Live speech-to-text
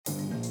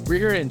We're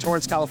here in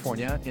Torrance,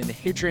 California, in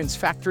Hadrian's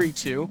Factory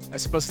 2. I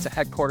suppose it's a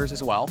headquarters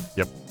as well.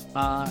 Yep.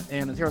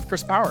 And I'm here with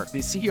Chris Power, the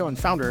CEO and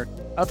founder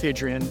of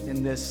Hadrian,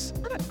 in this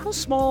kind of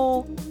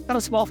small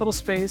little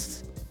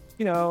space.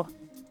 You know,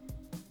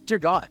 dear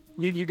God,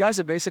 you guys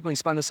have basically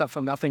spun this up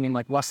from nothing in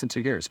like less than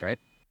 2 years, right?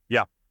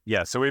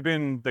 Yeah. So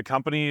the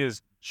company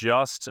is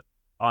just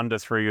under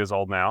 3 years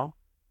old now.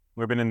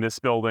 We've been in this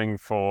building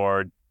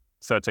for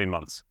 13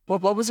 months.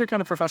 What was your kind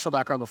of professional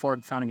background before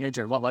founding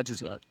Hadrian? What led you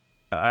to it?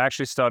 I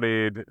actually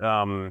studied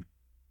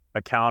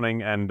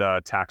accounting and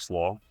tax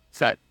law.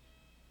 Set.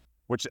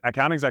 Which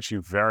accounting is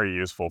actually very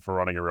useful for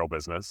running a real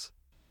business.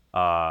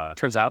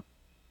 Turns out.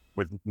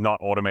 With not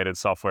automated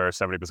software,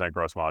 70%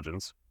 gross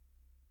margins.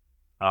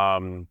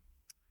 And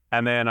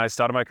then I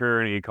started my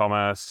career in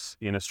e-commerce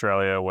in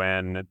Australia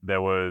when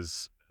there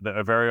was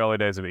the very early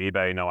days of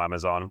eBay, no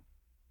Amazon.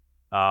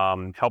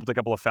 Helped a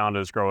couple of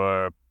founders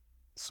grow a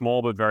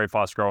small but very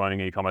fast-growing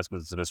e-commerce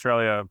business in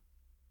Australia.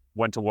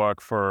 Went to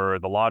work for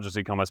the largest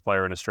e-commerce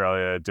player in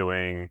Australia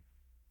doing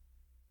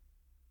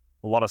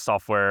a lot of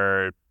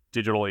software,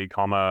 digital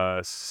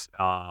e-commerce,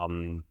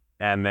 and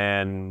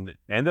then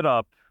ended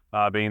up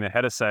being the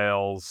head of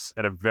sales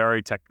at a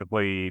very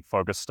technically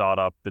focused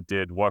startup that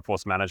did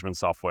workforce management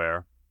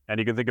software. And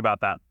you can think about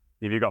that.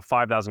 If you've got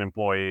 5,000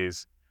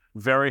 employees,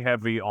 very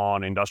heavy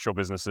on industrial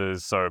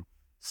businesses, so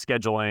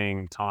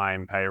scheduling,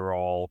 time,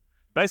 payroll.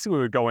 Basically,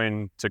 we would go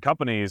into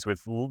companies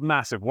with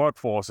massive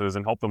workforces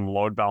and help them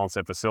load balance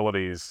their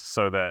facilities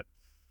so that,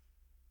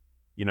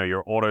 you know,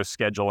 your auto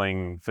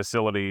scheduling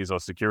facilities or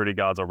security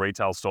guards or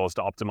retail stores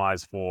to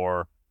optimize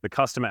for the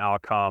customer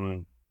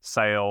outcome,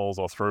 sales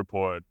or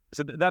throughput.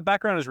 So that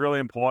background is really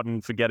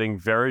important for getting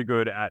very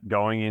good at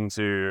going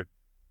into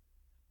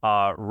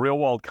real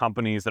world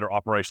companies that are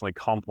operationally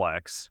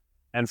complex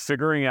and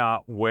figuring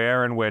out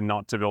where and where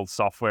not to build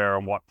software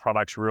and what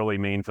products really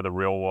mean for the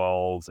real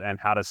world and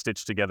how to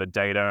stitch together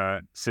data,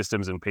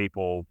 systems, and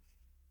people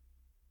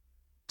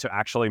to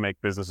actually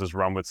make businesses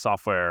run with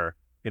software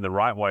in the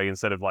right way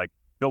instead of like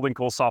building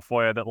cool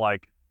software that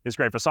like is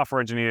great for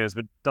software engineers,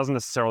 but doesn't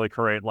necessarily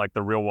create like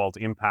the real world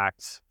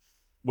impact,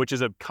 which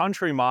is a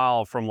country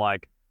mile from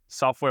like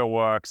software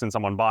works and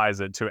someone buys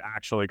it to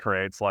actually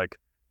creates like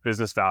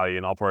business value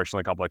in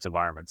operationally complex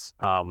environments.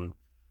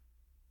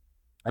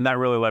 And that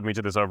really led me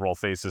to this overall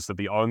thesis that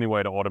the only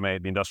way to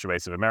automate the industrial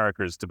base of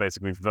America is to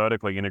basically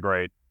vertically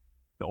integrate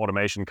the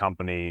automation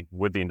company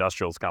with the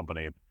industrials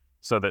company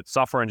so that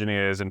software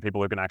engineers and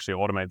people who can actually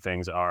automate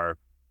things are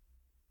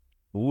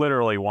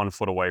literally 1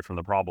 foot away from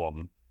the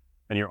problem.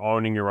 And you're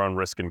owning your own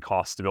risk and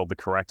cost to build the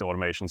correct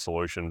automation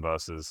solution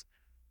versus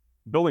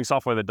building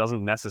software that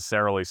doesn't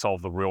necessarily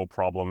solve the real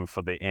problem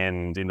for the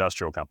end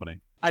industrial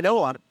company. I know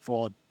a lot of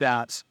people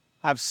that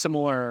have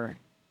similar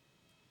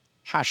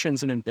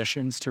passions and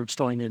ambitions to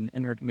starting in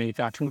a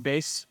manufacturing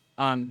base,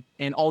 and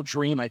all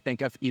dream, I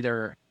think, of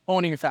either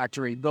owning a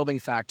factory, building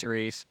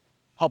factories,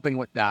 helping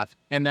with that,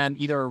 and then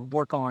either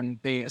work on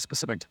a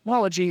specific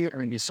technology or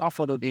maybe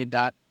software that need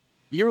that.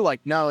 You're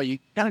like, no, you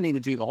kind of need to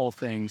do the whole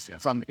thing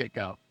from the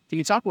get-go. Can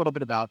you talk a little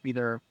bit about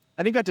either,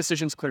 I think that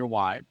decision's clear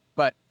why,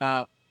 but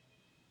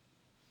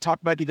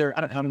talk about either,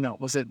 I don't know,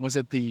 was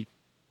it the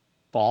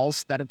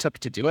balls that it took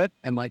to do it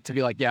and like to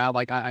be like, yeah,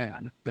 like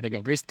I'm gonna go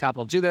raise the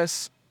capital to do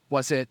this?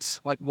 Was it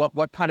like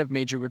what kind of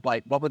made you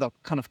like, what were the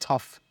kind of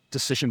tough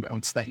decision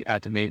points that you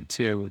had to make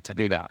to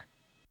do that?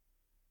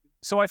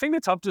 So I think the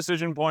tough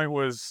decision point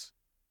was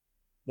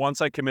once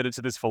I committed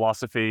to this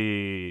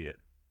philosophy,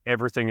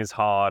 everything is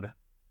hard.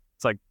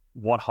 It's like,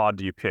 what hard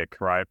do you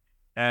pick, right?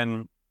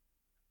 And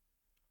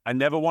I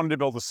never wanted to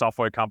build a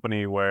software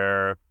company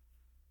where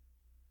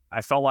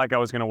I felt like I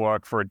was going to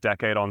work for a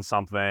decade on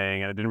something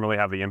and it didn't really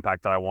have the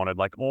impact that I wanted.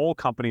 Like all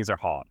companies are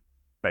hard,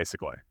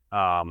 basically.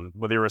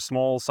 Whether you're a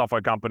small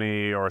software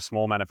company or a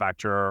small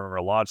manufacturer or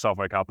a large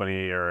software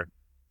company or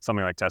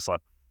something like Tesla,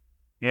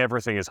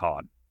 everything is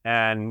hard.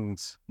 And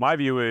my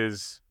view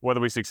is whether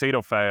we succeed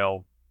or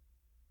fail,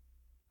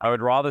 I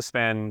would rather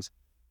spend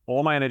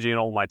all my energy and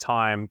all my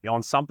time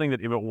on something that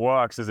if it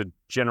works is a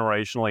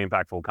generationally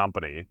impactful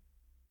company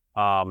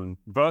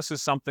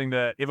versus something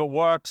that if it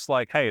works,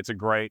 like, hey, it's a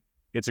great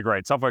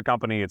software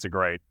company, it's a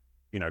great,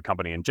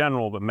 company in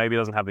general, but maybe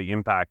doesn't have the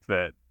impact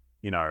that,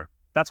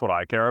 that's what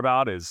I care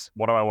about is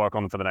what do I work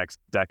on for the next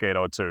decade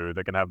or two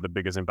that can have the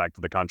biggest impact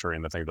to the country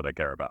and the thing that I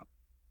care about.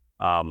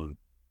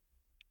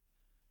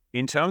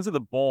 In terms of the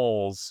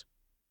balls,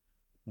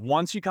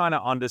 once you kind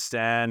of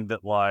understand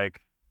that like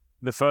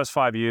the first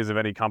 5 years of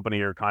any company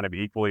are kind of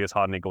equally as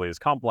hard and equally as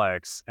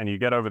complex, and you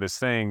get over this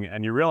thing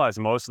and you realize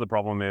most of the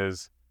problem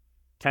is,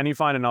 can you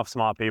find enough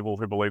smart people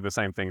who believe the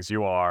same things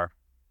you are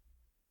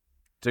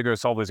to go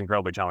solve these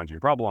incredibly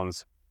challenging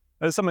problems?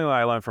 There's something that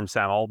I learned from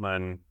Sam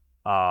Altman,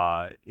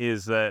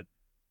 is that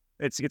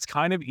it's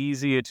kind of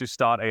easier to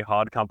start a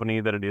hard company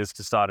than it is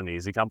to start an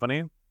easy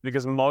company,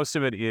 because most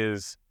of it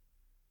is,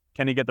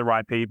 can you get the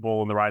right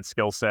people and the right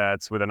skill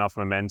sets with enough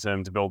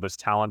momentum to build this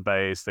talent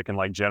base that can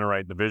like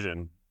generate the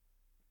vision?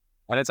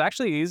 And it's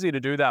actually easy to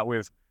do that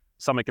with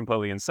something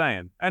completely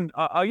insane. And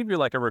I'll give you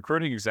like a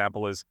recruiting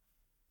example is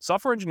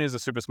software engineers are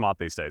super smart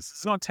these days.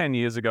 It's not 10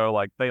 years ago.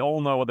 Like, they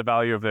all know what the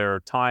value of their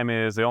time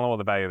is. They all know what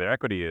the value of their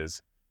equity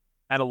is.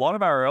 And a lot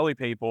of our early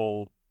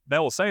people, they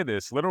will say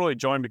this, literally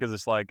join because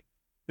it's like,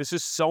 this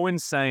is so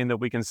insane that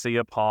we can see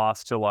a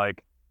path to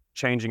like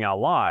changing our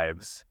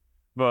lives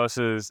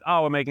versus,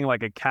 oh, we're making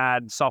like a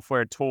CAD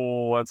software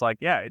tool. It's like,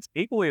 yeah, it's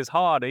equally as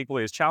hard,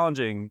 equally as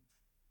challenging,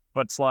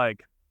 but it's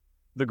like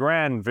the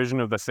grand vision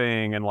of the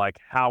thing and like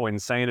how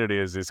insane it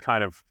is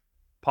kind of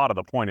part of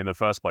the point in the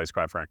first place,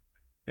 quite frankly.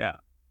 Yeah.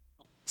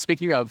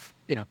 Speaking of,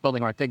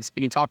 building our things,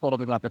 can you talk a little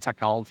bit about the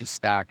technology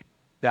stack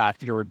that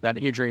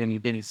Hadrian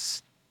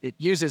it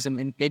uses,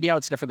 and maybe how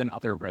it's different than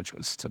other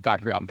approaches to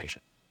factory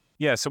automation?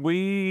 Yeah, so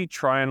we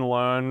try and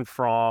learn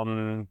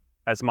from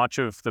as much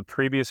of the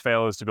previous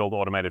failures to build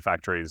automated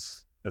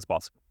factories as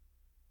possible.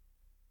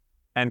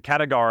 And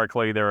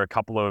categorically, there are a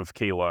couple of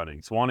key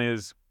learnings. One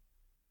is,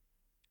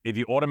 if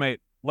you automate,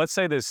 let's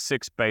say there's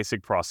 6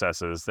 basic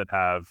processes that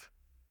have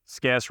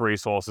scarce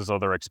resources, or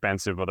they're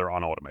expensive, or they're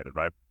unautomated,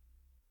 right?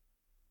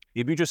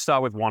 If you just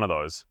start with one of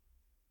those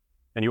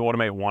and you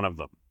automate one of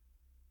them,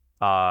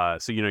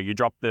 so, you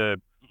drop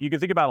you can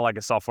think about it like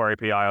a software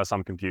API or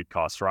some compute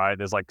cost, right?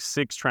 There's like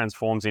 6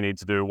 transforms you need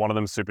to do. One of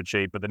them's super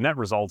cheap, but the net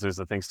result is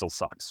the thing still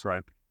sucks,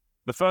 right?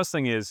 The first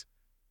thing is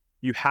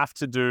you have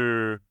to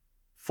do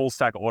full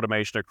stack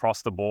automation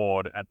across the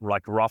board at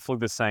like roughly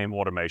the same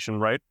automation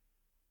rate.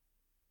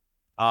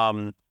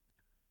 And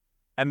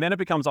then it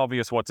becomes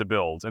obvious what to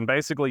build. And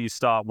basically you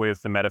start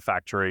with the meta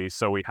factory.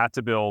 So we had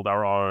to build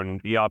our own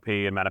ERP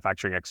and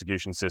manufacturing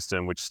execution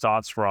system, which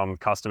starts from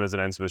customers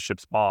and ends with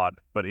ships part,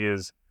 but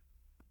is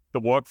the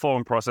workflow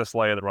and process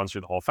layer that runs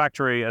through the whole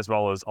factory, as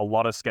well as a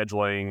lot of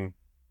scheduling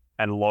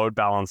and load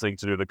balancing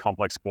to do the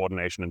complex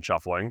coordination and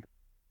shuffling.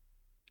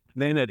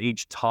 Then at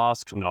each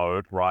task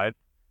node, right,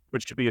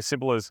 which could be as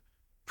simple as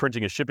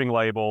printing a shipping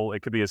label,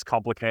 it could be as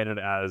complicated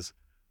as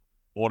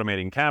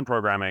automating CAM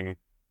programming,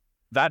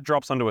 that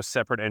drops onto a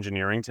separate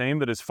engineering team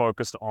that is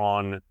focused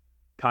on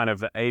kind of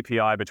the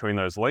API between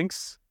those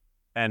links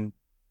and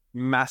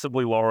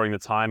massively lowering the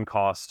time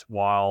cost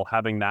while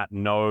having that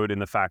node in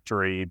the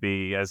factory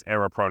be as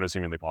error prone as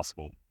humanly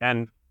possible.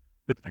 And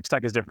the tech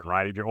stack is different,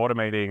 right? If you're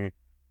automating,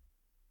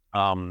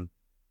 you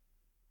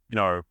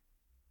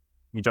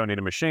don't need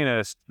a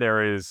machinist.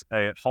 There is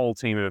a whole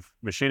team of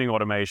machining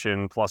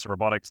automation plus a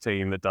robotics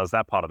team that does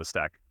that part of the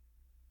stack.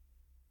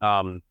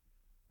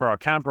 For our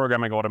CAM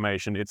programming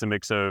automation, it's a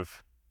mix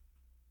of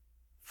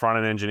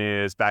front-end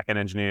engineers, back-end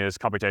engineers,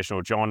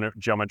 computational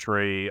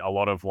geometry, a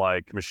lot of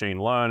like machine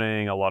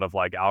learning, a lot of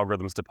like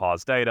algorithms to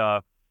parse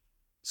data.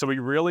 So we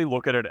really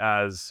look at it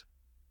as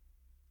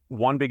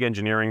one big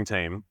engineering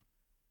team,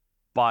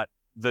 but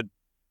the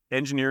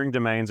engineering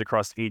domains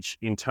across each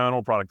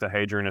internal product at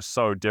Hadrian are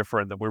so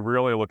different that we're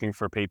really looking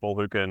for people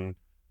who can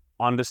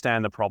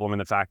understand the problem in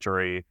the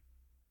factory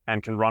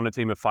and can run a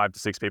team of 5 to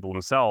 6 people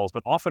themselves.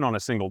 But often on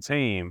a single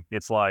team,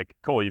 it's like,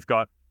 cool, you've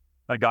got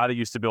a guy that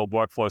used to build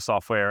workflow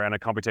software and a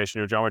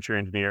computational geometry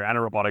engineer and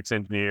a robotics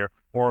engineer,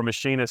 or a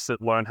machinist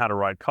that learned how to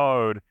write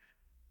code.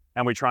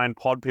 And we try and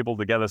pod people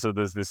together so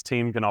there's this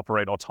team can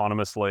operate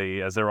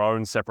autonomously as their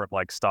own separate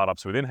like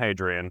startups within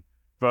Hadrian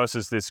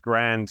versus this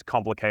grand,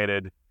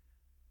 complicated,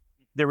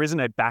 there isn't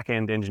a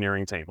back-end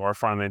engineering team or a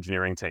front-end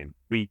engineering team.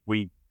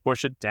 We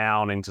push it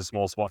down into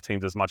small SWAT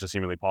teams as much as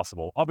humanly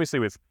possible. Obviously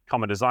with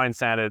common design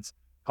standards,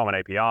 common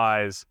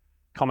APIs,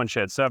 common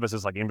shared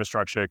services like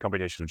infrastructure,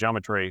 computational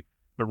geometry,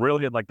 but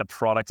really at like the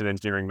product and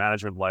engineering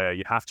management layer,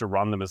 you have to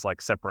run them as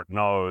like separate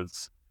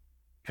nodes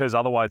because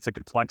otherwise the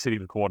complexity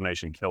of the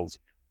coordination kills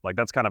you. Like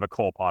that's kind of a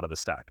core part of the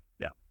stack.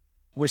 Yeah.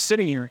 We're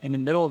sitting here in the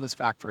middle of this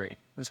factory.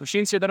 There's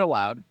machines here that are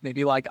loud.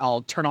 Maybe like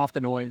I'll turn off the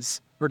noise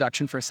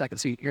reduction for a second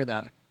so you can hear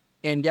that.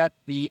 And yet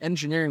the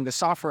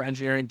software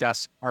engineering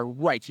desks are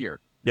right here.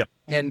 Yep.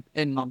 And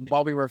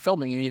while we were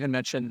filming, you even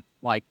mentioned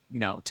like,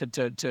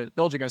 to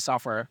build your guys'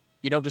 software,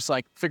 you don't just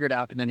like figure it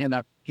out and then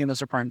hand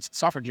those requirements to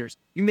software engineers.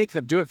 You make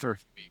them do it for a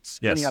few weeks.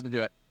 Yes. And you have to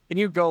do it. Can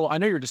you go, I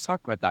know you were just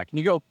talking about that. Can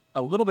you go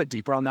a little bit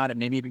deeper on that and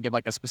maybe even give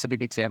like a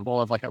specific example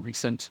of like a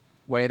recent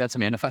way that's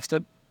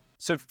manifested?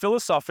 So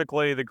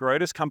philosophically, the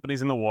greatest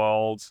companies in the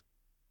world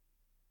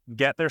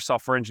get their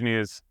software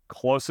engineers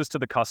closest to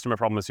the customer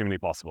problem as humanly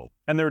possible.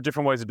 And there are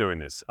different ways of doing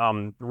this.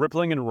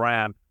 Rippling and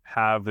Ramp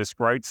have this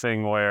great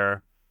thing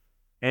where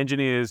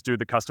engineers do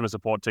the customer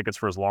support tickets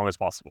for as long as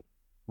possible.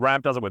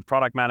 Ramp does it with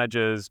product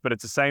managers, but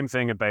it's the same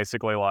thing of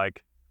basically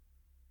like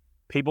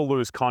people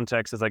lose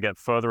context as they get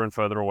further and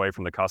further away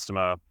from the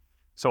customer.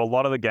 So a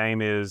lot of the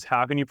game is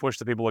how can you push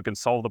the people who can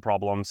solve the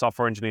problem,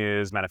 software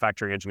engineers,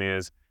 manufacturing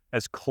engineers,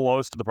 as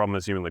close to the problem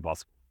as humanly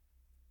possible.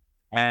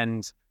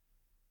 And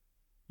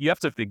you have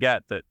to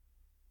forget that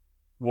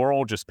we're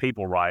all just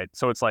people, right?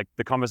 So it's like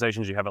the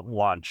conversations you have at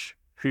lunch,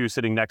 who you're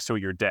sitting next to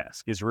at your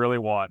desk is really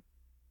what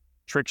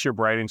tricks your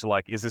brain into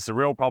like, is this a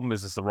real problem?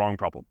 Is this the wrong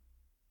problem?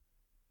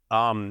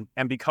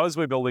 And because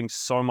we're building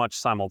so much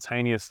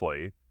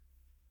simultaneously,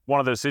 one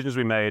of the decisions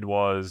we made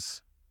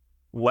was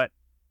let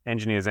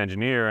engineers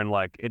engineer, and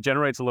like it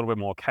generates a little bit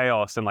more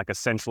chaos than like a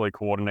centrally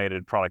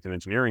coordinated product and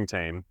engineering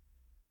team.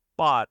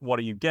 But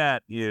what you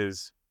get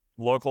is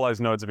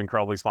localized nodes of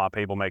incredibly smart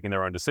people making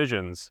their own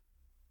decisions,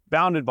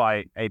 bounded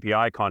by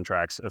API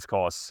contracts, of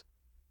course,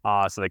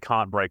 so they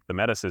can't break the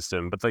meta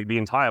system. But the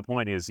entire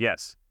point is,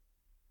 yes,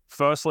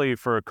 firstly,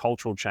 for a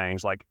cultural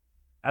change, like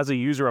as a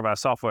user of our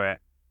software,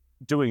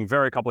 doing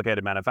very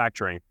complicated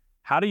manufacturing,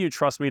 how do you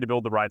trust me to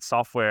build the right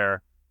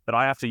software that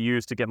I have to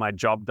use to get my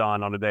job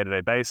done on a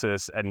day-to-day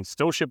basis and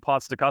still ship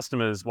parts to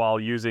customers while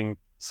using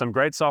some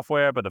great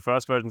software, but the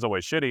first version's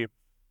always shitty?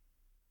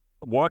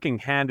 Working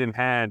hand in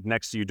hand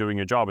next to you doing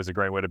your job is a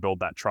great way to build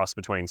that trust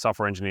between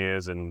software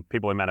engineers and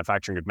people in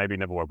manufacturing who've maybe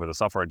never worked with a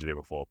software engineer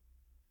before.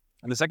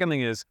 And the second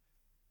thing is,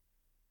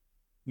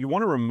 you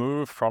want to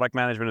remove product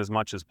management as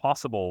much as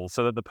possible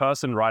so that the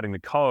person writing the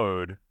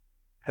code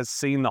has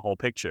seen the whole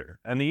picture.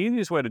 And the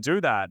easiest way to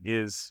do that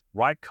is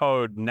write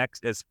code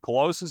next as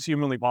close as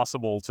humanly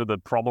possible to the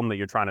problem that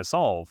you're trying to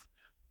solve.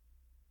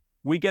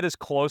 We get as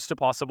close to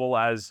possible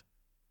as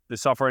the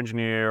software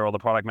engineer or the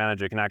product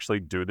manager can actually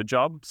do the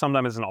job.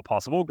 Sometimes it's not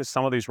possible because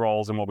some of these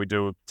roles and what we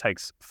do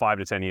takes 5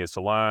 to 10 years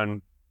to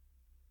learn.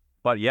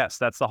 But yes,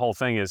 that's the whole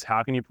thing, is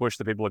how can you push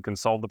the people that can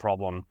solve the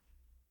problem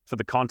for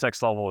the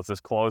context level is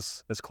as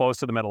close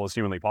to the metal as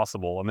humanly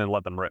possible, and then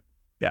let them rip.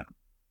 Yeah.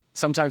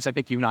 Sometimes I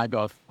think you and I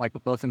both, like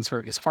both in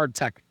sort of this hard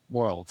tech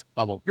world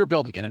bubble, you're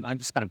building it and I'm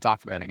just kind of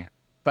documenting it.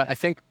 But I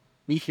think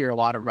we hear a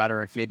lot of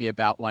rhetoric maybe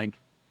about like,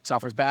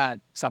 software's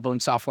bad, stop building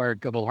software,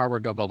 go build hardware,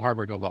 go build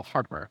hardware, go build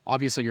hardware.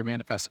 Obviously, you're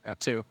manifesting that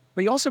too.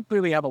 But you also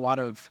clearly have a lot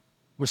of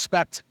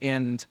respect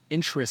and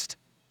interest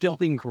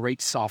building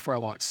great software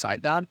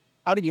alongside that.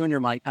 How do you and your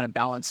mind kind of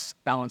balance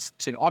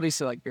to,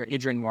 obviously, like you're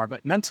Adrian more,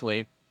 but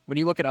mentally, when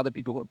you look at other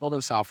people who are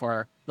building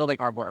software, building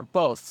hardware,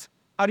 both,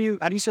 how do you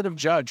sort of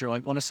judge, or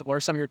like what are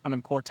some of your kind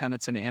of core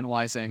tenets in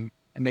analyzing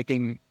and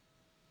having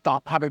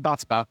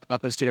thoughts about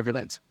those two different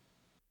things?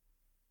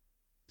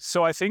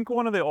 So I think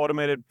one of the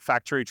automated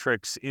factory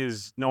tricks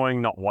is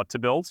knowing not what to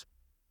build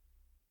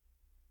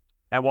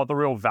and what the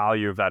real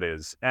value of that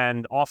is.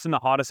 And often the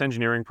hardest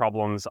engineering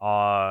problems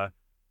are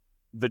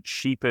the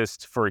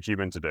cheapest for a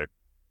human to do.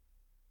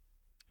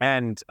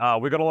 And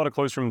we got a lot of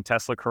clues from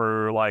Tesla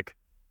crew, like,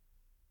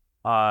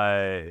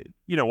 one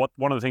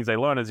of the things they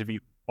learn is if you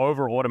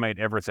over-automate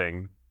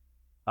everything,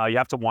 you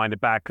have to wind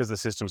it back because the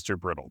system's too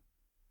brittle.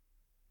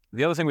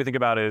 The other thing we think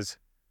about is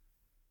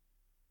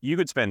you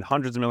could spend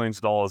hundreds of millions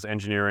of dollars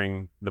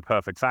engineering the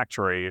perfect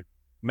factory.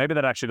 Maybe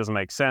that actually doesn't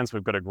make sense.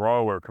 We've got to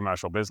grow. We're a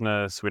commercial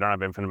business. We don't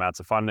have infinite amounts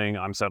of funding.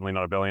 I'm certainly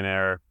not a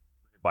billionaire,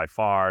 by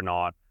far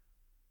not.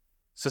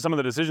 So some of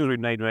the decisions we've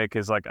made to make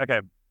is like, okay,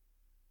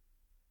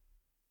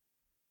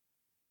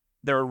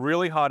 there are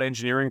really hard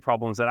engineering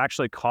problems that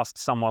actually cost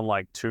someone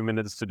like 2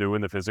 minutes to do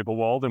in the physical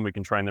world, and we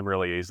can train them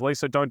really easily.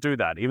 So don't do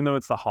that. Even though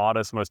it's the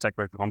hardest, most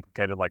technically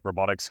complicated, like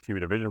robotics,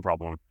 computer vision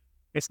problem,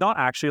 it's not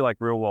actually like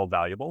real world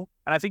valuable.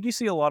 And I think you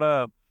see a lot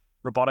of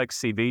robotics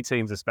CV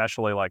teams,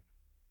 especially, like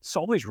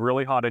solve these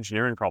really hard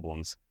engineering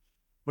problems.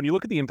 When you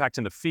look at the impact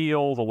in the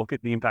field or look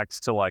at the impacts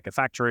to like a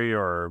factory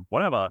or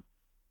whatever,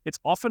 it's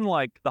often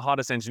like the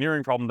hardest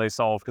engineering problem they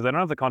solve because they don't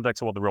have the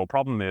context of what the real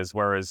problem is.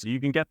 Whereas you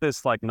can get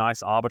this like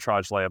nice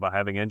arbitrage layer by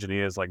having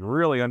engineers like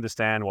really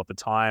understand what the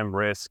time,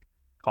 risk,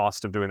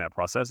 cost of doing that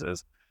process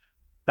is.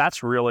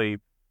 That's really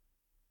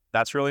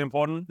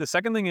important. The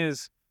second thing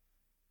is,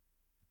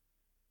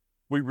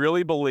 we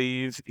really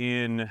believe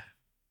in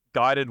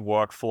guided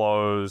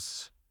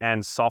workflows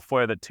and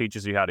software that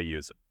teaches you how to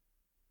use it.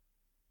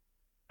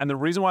 And the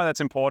reason why that's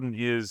important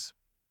is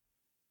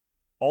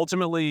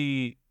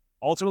ultimately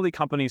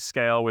companies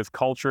scale with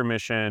culture,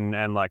 mission,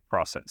 and like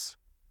process.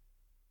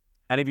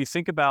 And if you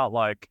think about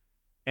like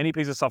any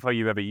piece of software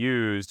you've ever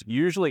used,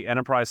 usually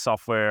enterprise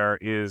software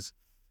is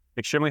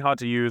extremely hard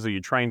to use, or you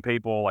train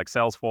people like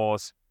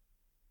Salesforce.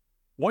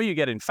 What you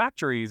get in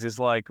factories is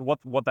like,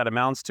 what that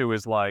amounts to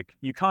is like,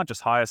 you can't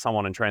just hire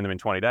someone and train them in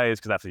 20 days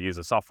because they have to use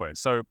the software.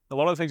 So a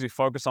lot of the things we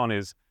focus on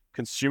is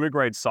consumer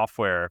grade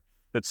software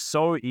that's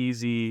so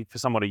easy for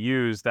someone to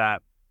use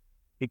that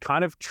it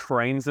kind of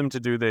trains them to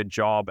do their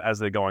job as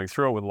they're going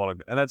through it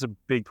with and that's a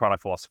big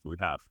product philosophy we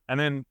have. And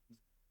then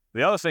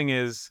the other thing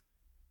is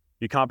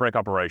you can't break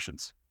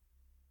operations.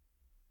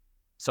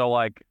 So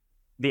like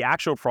the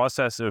actual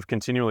process of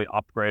continually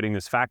upgrading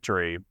this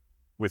factory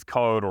with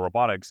code or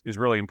robotics is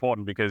really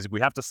important because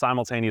we have to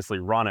simultaneously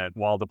run it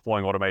while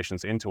deploying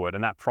automations into it.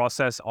 And that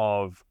process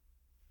of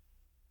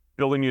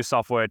building new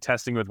software,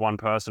 testing with one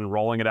person,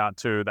 rolling it out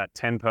to that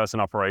 10-person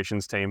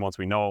operations team once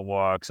we know it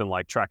works, and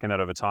like tracking that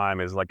over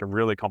time is like a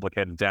really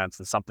complicated dance.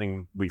 It's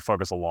something we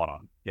focus a lot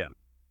on. Yeah.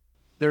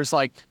 There's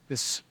like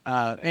this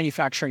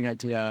manufacturing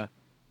idea,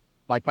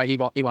 like by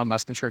Elon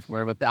Musk and sure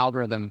where with the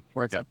algorithm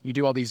where it's you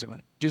do all these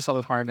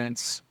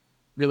requirements,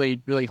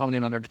 really, really hone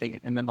in on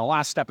everything. And then the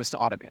last step is to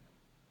automate.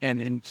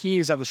 And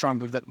he's have the strong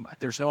belief that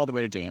there's no other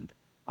way to do it.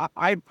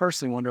 I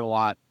personally wonder a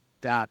lot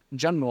that in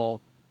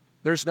general,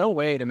 there's no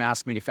way to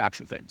mass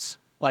manufacture things.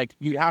 Like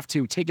you have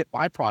to take it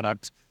by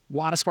product. A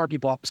lot of smart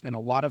people have to spend a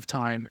lot of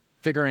time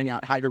figuring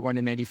out how you're going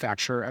to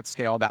manufacture at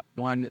scale that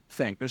one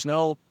thing. There's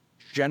no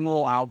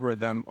general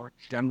algorithm or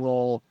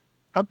general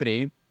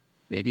company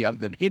maybe other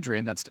than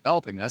Hadrian that's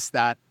developing this,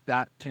 that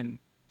can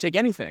take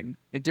anything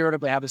and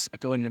theoretically have this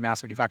ability to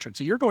mass manufacture.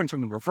 So you're going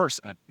from the reverse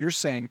end. You're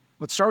saying,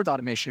 let's start with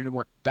automation and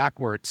work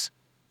backwards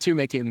to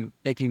making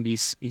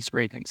these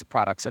great things,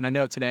 products. And I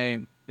know today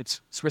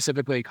it's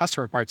specifically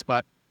customer parts,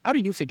 but how do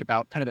you think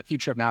about kind of the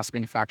future of mass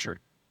manufacture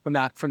from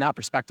that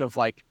perspective?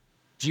 Like,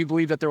 do you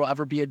believe that there will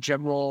ever be a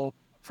general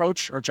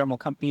approach or general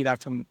company that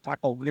can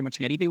tackle pretty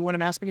much anything we want to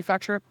mass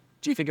manufacture?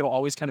 Do you think it'll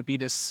always kind of be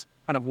this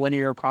kind of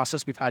linear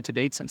process we've had to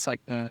date since like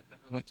the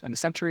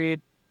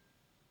century?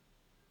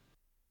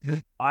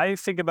 I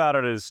think about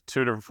it as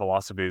two different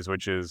philosophies,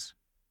 which is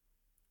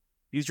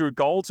your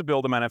goal to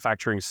build a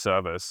manufacturing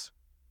service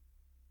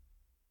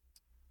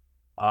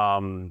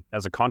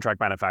as a contract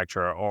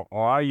manufacturer, or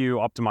are you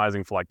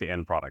optimizing for like the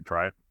end product,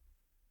 right?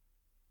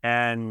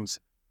 And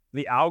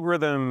the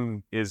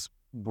algorithm is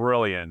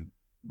brilliant,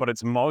 but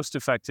it's most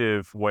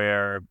effective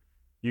where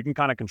you can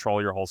kind of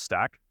control your whole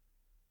stack.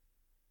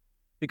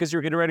 Because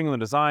you're iterating on the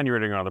design, you're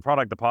iterating on the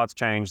product, the parts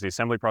change, the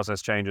assembly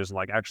process changes, and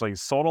like actually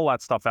sort all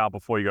that stuff out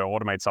before you go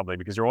automate something,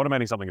 because you're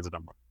automating something as a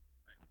number.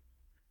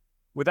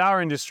 With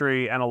our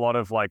industry and a lot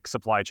of like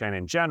supply chain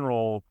in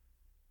general,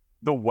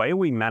 the way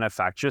we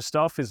manufacture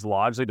stuff is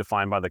largely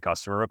defined by the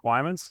customer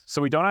requirements.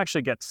 So we don't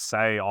actually get to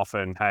say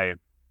often, hey,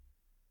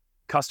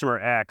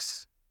 customer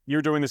X,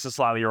 you're doing this a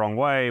slightly wrong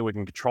way, we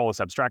can control this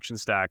abstraction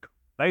stack.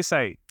 They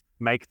say,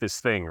 make this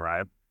thing,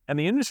 right? And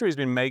the industry has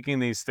been making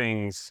these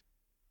things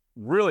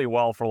really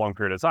well for a long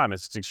period of time.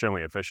 It's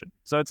extremely efficient.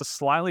 So it's a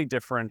slightly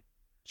different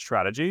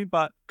strategy,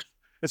 but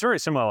it's very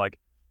similar. Like,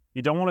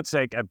 you don't want to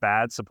take a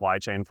bad supply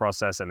chain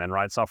process and then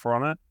write software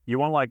on it. You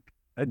want like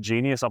a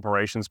genius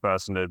operations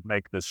person to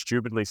make the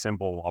stupidly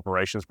simple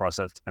operations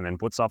process and then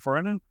put software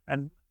in it.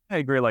 And I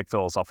agree like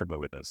philosophically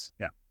with this.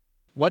 Yeah.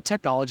 What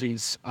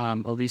technologies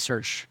or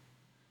research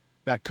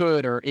that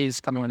could or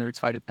is coming in the next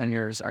 5 to 10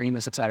 years are you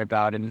most excited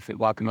about, and if it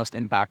will have the most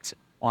impact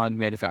on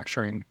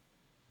manufacturing,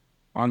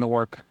 on the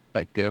work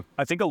that you do?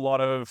 I think a lot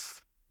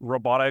of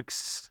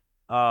robotics,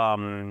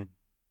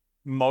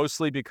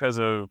 mostly because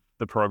of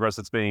the progress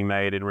that's being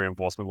made in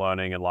reinforcement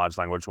learning and large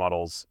language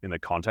models in the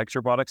context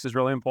of robotics, is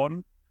really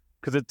important,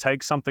 because it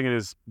takes something that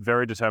is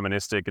very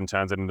deterministic and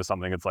turns it into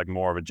something that's like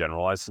more of a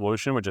generalized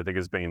solution, which I think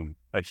has been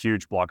a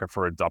huge blocker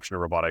for adoption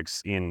of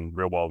robotics in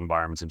real world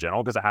environments in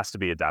general, because it has to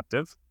be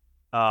adaptive.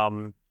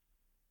 I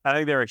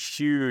think there are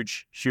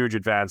huge, huge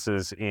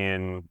advances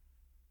in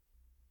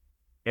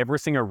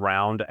everything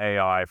around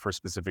AI for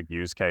specific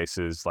use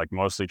cases, like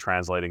mostly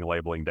translating,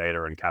 labeling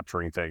data and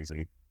capturing things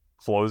and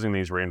closing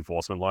these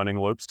reinforcement learning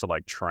loops to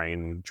like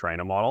train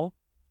a model.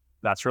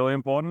 That's really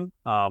important.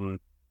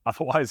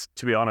 Otherwise,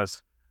 to be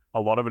honest, a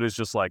lot of it is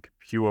just like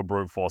pure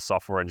brute force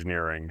software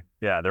engineering.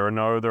 Yeah, there are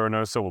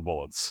no silver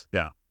bullets.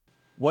 Yeah.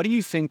 What do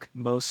you think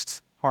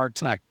most hard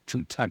tech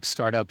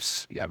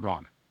startups get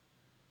wrong?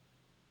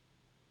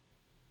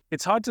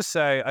 It's hard to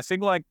say. I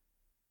think like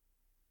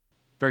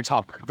Very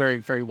top, very,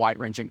 very wide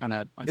ranging kind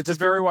of. it's a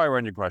very wide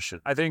ranging question.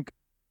 I think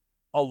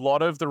a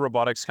lot of the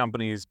robotics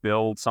companies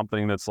build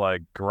something that's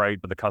like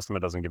great, but the customer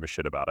doesn't give a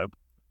shit about it.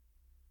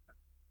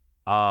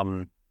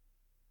 And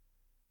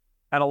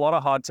a lot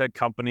of hard tech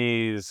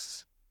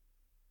companies,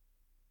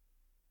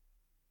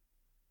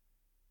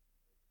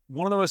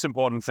 one of the most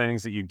important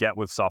things that you get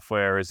with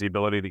software is the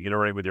ability to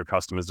iterate with your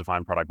customers to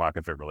find product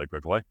market fit really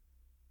quickly.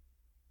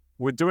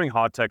 With doing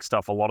hard tech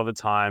stuff, a lot of the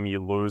time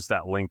you lose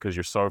that link because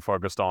you're so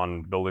focused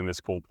on building this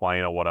cool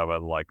plane or whatever,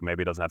 like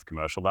maybe it doesn't have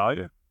commercial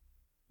value.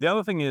 The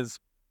other thing is,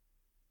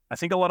 I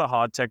think a lot of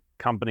hard tech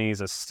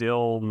companies are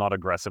still not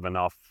aggressive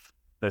enough.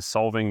 They're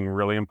solving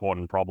really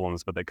important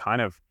problems, but they're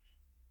kind of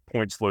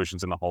point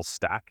solutions in the whole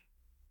stack.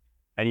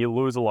 And you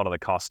lose a lot of the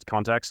cost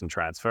context and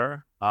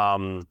transfer.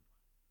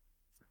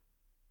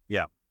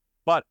 Yeah.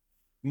 But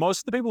most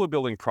of the people who are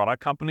building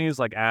product companies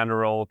like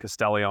Anduril,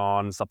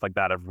 Castellion, stuff like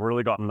that have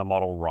really gotten the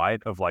model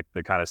right of like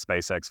the kind of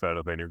SpaceX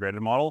vertically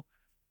integrated model.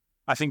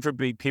 I think for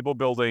people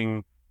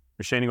building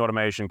machining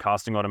automation,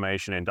 casting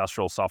automation,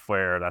 industrial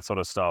software, that sort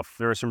of stuff,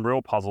 there are some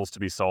real puzzles to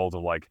be solved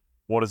of like,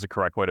 what is the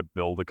correct way to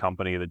build a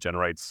company that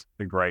generates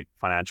a great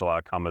financial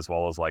outcome as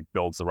well as like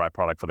builds the right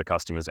product for the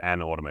customers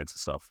and automates the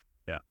stuff.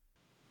 Yeah.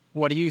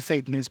 What do you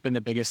think has been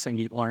the biggest thing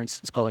you've learned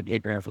since calling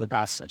Hadrian for the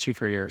past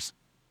 2-3 years?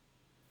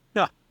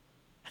 Yeah.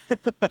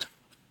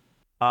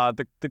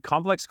 The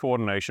complex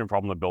coordination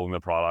problem of building the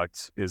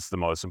product is the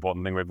most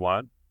important thing we've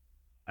learned,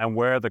 and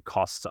where the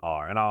costs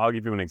are. And I'll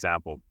give you an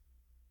example.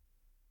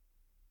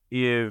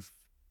 If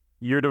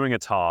you're doing a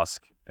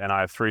task and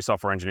I have 3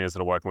 software engineers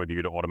that are working with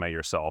you to automate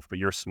yourself, but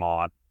you're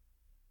smart,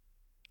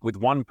 with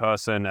one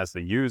person as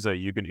the user,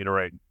 you can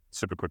iterate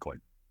super quickly.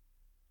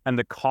 And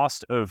the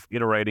cost of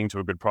iterating to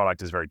a good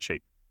product is very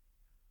cheap.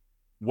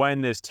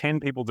 When there's 10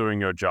 people doing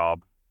your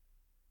job,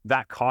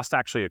 that cost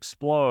actually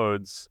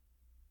explodes.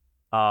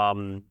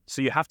 So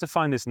you have to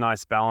find this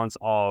nice balance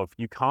of,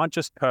 you can't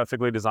just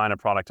perfectly design a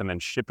product and then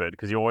ship it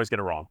because you always get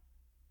it wrong.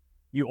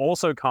 You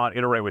also can't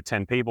iterate with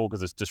 10 people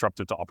because it's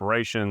disruptive to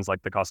operations,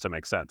 like the cost to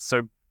make sense.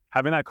 So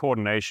having that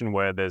coordination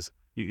where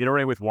you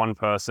iterate with one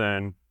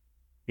person,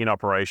 in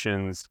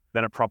operations,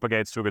 then it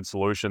propagates to a good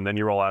solution, then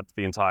you roll out to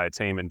the entire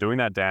team. And doing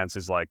that dance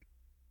is like,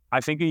 I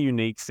think, a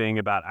unique thing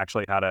about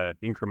actually how to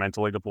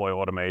incrementally deploy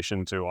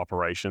automation to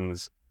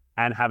operations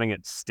and having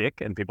it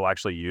stick and people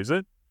actually use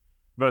it,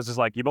 versus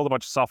like you build a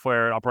bunch of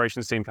software, an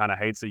operations team kind of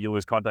hates it, you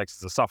lose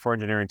context as a software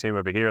engineering team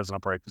over here, as an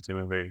operations team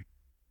over here.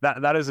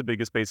 That is the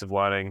biggest piece of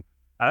learning.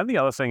 And then the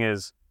other thing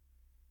is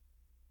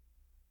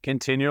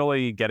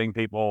continually getting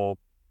people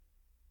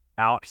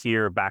out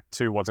here back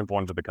to what's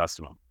important to the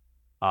customer.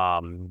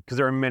 Because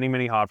there are many,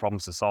 many hard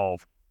problems to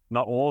solve.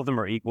 Not all of them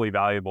are equally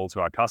valuable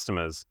to our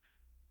customers.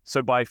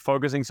 So by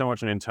focusing so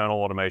much on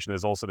internal automation,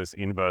 there's also this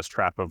inverse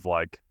trap of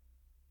like,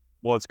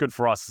 well, it's good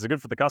for us. Is it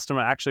good for the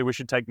customer? Actually, we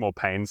should take more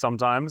pain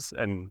sometimes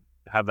and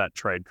have that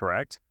trade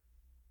correct.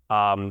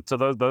 So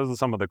those are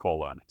some of the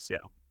core learnings. Yeah.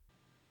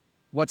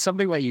 What's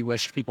something that you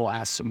wish people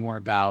asked some more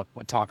about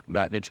when talking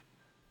about it?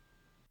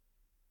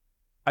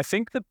 I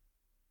think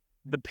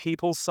the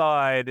people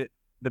side,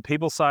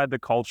 the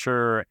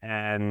culture,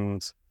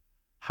 and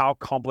how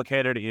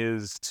complicated it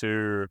is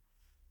to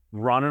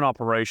run an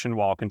operation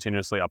while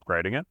continuously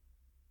upgrading it,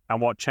 and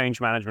what change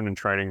management and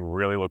training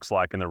really looks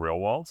like in the real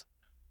world,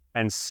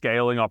 and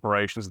scaling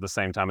operations at the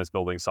same time as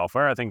building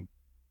software. I think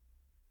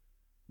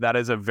that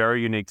is a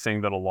very unique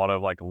thing that a lot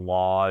of like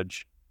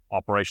large,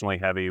 operationally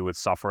heavy with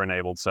software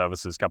enabled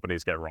services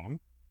companies get wrong.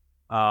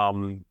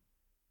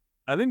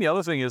 I think the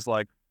other thing is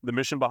like the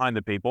mission behind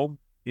the people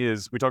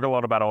is, we talk a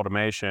lot about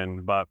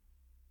automation, but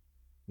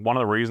one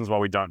of the reasons why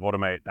we don't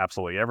automate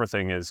absolutely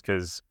everything is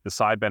because the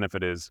side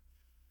benefit is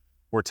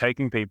we're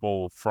taking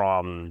people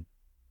from,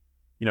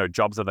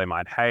 jobs that they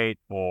might hate,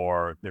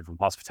 or they're from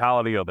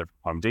hospitality, or they're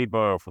from Home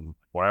Depot, or from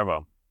wherever,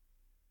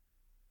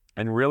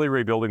 and really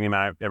rebuilding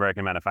the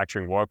American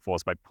manufacturing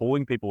workforce by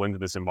pulling people into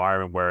this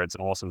environment where it's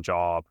an awesome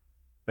job,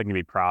 they can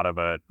be proud of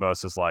it,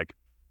 versus like,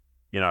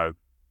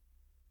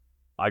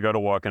 I go to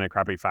work in a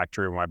crappy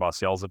factory where my boss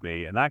yells at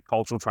me. And that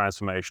cultural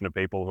transformation of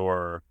people who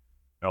are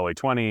early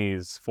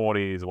 20s,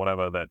 40s,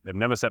 whatever, that they've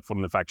never set foot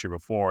in the factory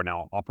before,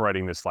 now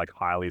operating this like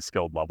highly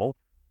skilled level,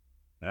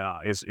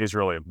 is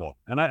really important.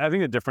 And I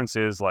think the difference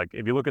is, like,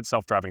 if you look at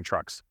self-driving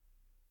trucks,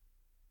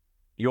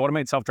 you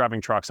automate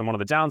self-driving trucks, and one of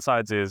the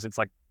downsides is it's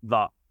like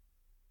the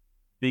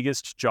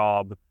biggest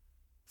job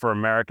for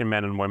American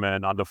men and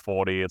women under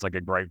 40. It's like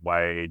a great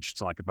wage.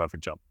 It's like a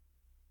perfect job.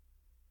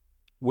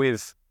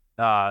 With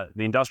the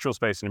industrial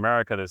space in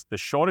America, the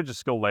shortage of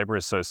skilled labor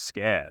is so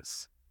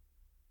scarce.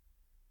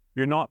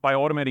 By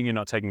automating, you're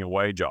not taking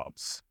away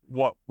jobs.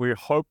 What we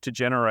hope to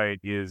generate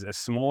is a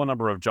smaller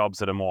number of jobs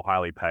that are more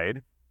highly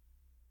paid.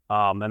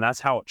 And that's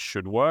how it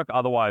should work.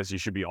 Otherwise, you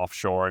should be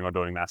offshoring or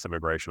doing massive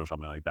immigration or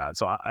something like that.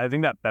 So I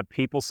think that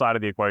people side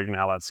of the equation,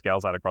 how that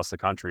scales out across the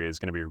country, is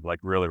going to be like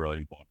really, really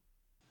important.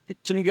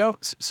 Can you go?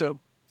 So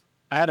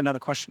I had another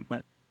question,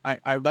 but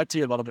I'd like to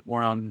get a little bit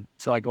more on,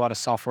 so like a lot of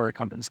software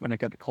companies, when they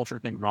get the culture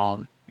thing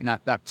wrong, and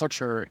that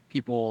culture,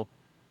 people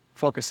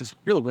focus is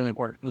really, really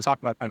important. Let's talk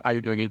about how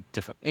you're doing it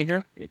differently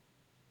here.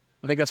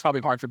 I think that's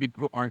probably hard for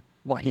people who aren't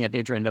looking at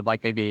Hadrian to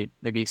like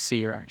maybe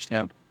see or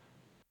understand.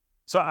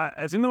 So I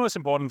think the most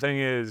important thing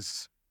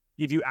is,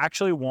 if you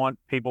actually want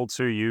people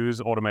to use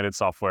automated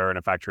software in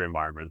a factory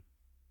environment,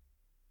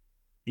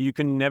 you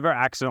can never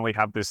accidentally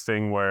have this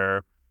thing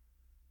where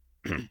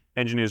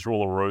engineers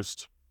rule a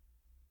roost.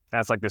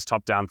 That's like this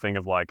top-down thing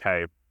of like,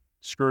 hey,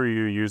 screw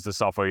you, use the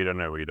software, you don't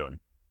know what you're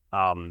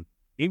doing.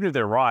 Even if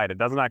they're right, it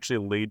doesn't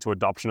actually lead to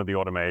adoption of the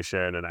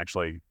automation and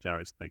actually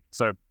generates things.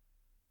 So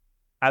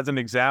as an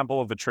example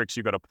of the tricks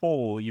you've got to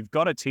pull, you've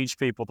got to teach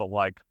people that,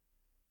 like,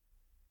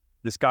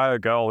 this guy or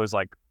girl is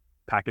like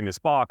packing this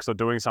box or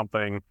doing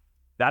something,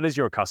 that is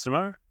your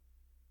customer.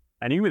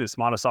 And you can be the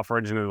smartest software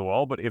engineer in the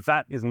world, but if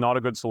that is not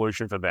a good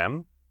solution for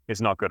them,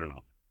 it's not good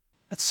enough.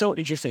 That's so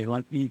interesting.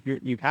 Like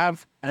you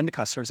have end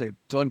customers that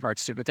doing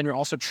parts too, but then you're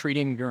also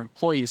treating your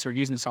employees who are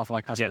using the software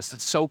like customers. Yes.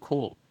 It's so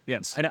cool.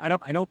 Yes.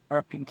 I know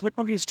our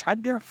companies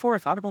tried there before,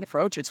 thought about the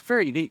approach. It's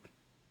very unique.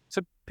 So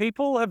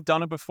people have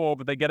done it before,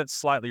 but they get it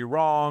slightly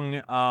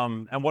wrong.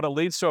 And what it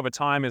leads to over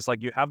time is,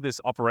 like, you have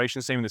this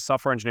operations team, this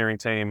software engineering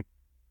team,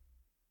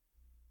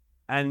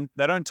 and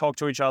they don't talk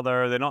to each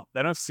other. They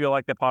don't feel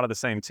like they're part of the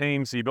same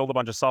team. So you build a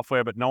bunch of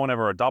software, but no one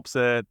ever adopts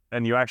it.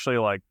 And you actually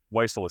like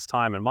waste all this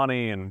time and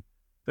money. And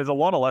there's a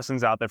lot of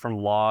lessons out there from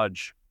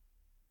large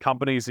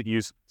companies that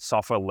use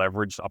software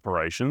leveraged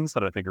operations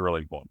that I think are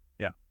really important.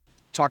 Yeah.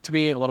 Talk to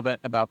me a little bit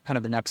about kind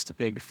of the next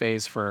big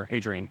phase for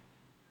Hadrian.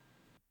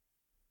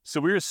 So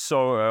we were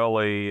so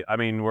early. I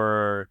mean,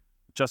 we're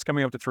just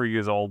coming up to 3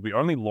 years old. We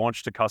only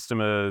launched to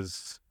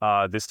customers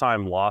this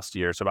time last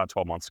year, so about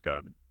 12 months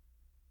ago.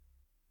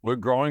 We're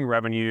growing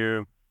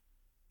revenue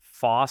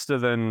faster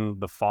than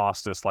the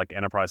fastest like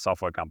enterprise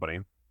software company,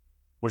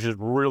 which is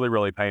really,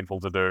 really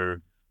painful to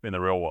do in the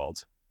real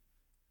world.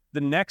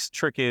 The next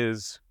trick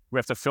is we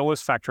have to fill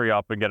this factory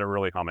up and get it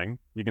really humming.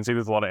 You can see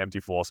there's a lot of empty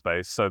floor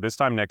space. So this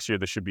time next year,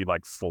 this should be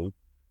like full,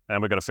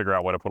 and we're going to figure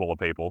out where to put all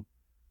the people.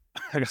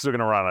 I guess we're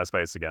going to run out of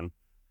space again.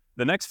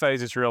 The next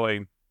phase is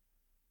really,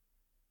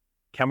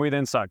 can we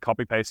then start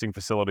copy pasting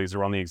facilities that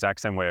run the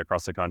exact same way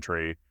across the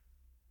country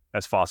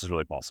as fast as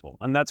really possible.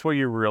 And that's where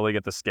you really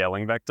get the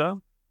scaling vector,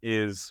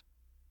 is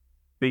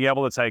being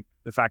able to take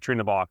the factory in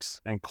the box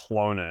and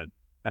clone it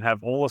and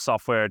have all the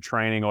software,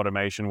 training,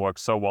 automation work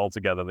so well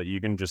together that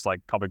you can just like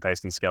copy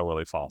paste and scale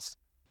really fast.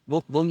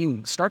 Well, when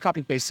you start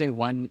copy pasting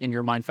one in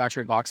your mind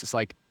factory box, it's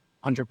like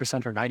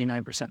 100% or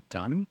 99%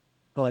 done.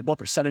 But like what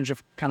percentage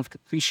of kind of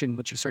completion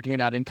would you start to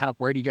get at, and kind of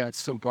where do you get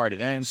so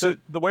guarded in? So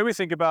the way we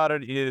think about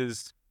it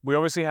is we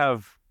obviously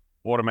have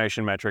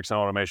automation metrics and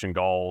automation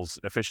goals,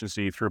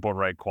 efficiency, throughput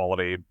rate,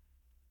 quality,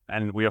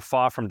 and we are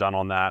far from done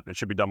on that. It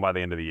should be done by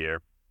the end of the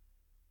year.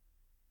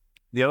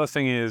 The other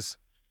thing is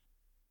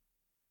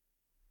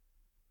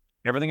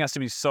everything has to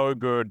be so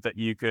good that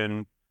you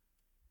can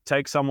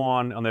take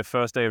someone on their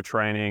first day of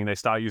training, they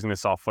start using the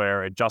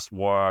software, it just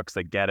works,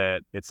 they get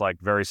it, it's like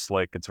very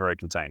slick, it's very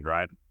contained,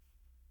 right?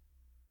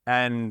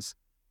 And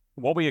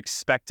what we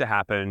expect to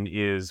happen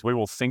is we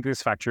will think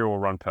this factory will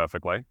run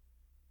perfectly.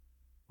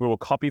 We will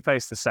copy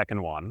paste the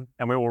second one,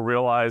 and we will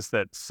realize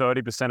that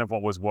 30% of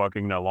what was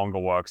working no longer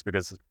works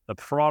because the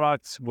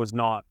product was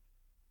not,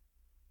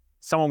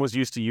 someone was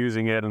used to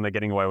using it and they're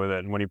getting away with it.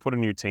 And when you put a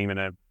new team in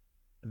it,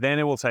 then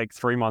it will take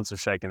 3 months of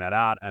shaking that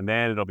out, and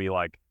then it'll be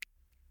like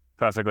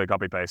perfectly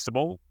copy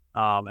pastable.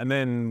 And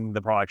then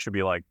the product should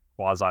be like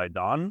quasi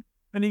done.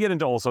 And you get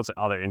into all sorts of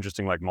other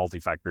interesting like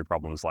multi-factory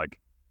problems, like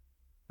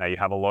now you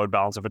have a load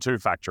balancer for 2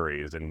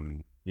 factories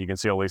and you can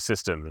see all these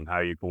systems and how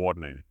you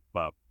coordinate it.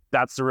 But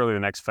that's really the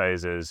next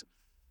phase is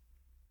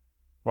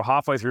we're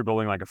halfway through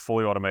building like a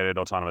fully automated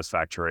autonomous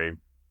factory.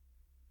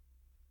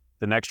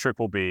 The next trick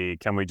will be,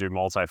 can we do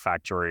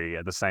multi-factory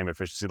at the same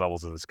efficiency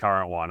levels as this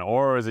current one?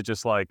 Or is it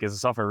just like, is the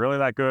software really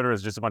that good? Or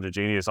is it just a bunch of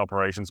genius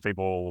operations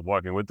people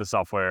working with the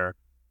software?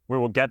 We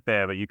will get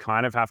there, but you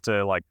kind of have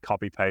to like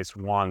copy paste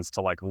once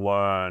to like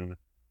learn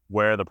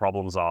where the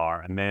problems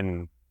are and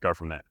then go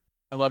from there.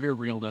 I love your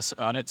realness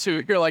on it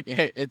too. You're like,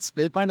 hey, it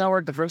might not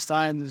work the first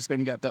time. It's going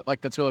to get that.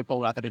 Like, that's really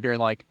cool about it. You're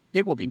like,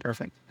 it will be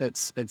perfect.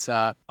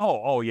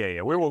 Oh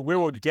yeah. We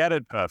will get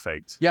it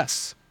perfect.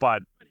 Yes.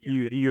 But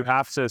you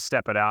have to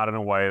step it out in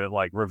a way that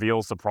like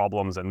reveals the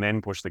problems and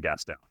then push the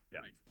gas down. Yeah.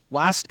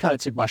 Last kind of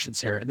 2 questions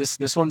here.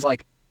 This one's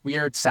like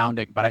weird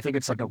sounding, but I think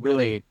it's like a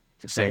really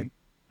interesting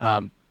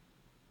thought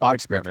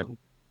experiment.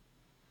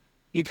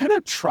 You kind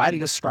of try to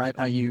describe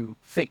how you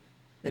think.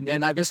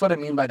 And I guess what I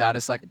mean by that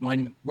is like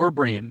when your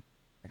brain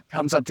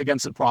comes up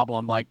against a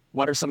problem, like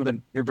what are some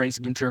of your brain's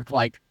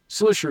like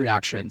solution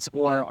reactions,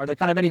 or are there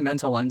kind of any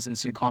mental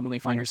lenses you commonly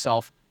find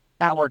yourself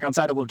at work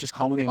outside of just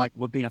commonly like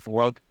looking at the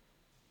world?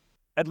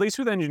 At least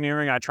with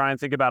engineering, I try and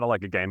think about it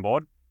like a game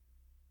board.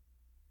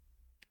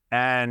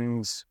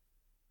 And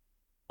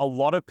a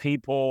lot of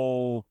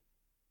people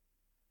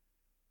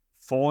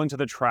fall into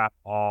the trap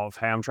of,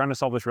 hey, I'm trying to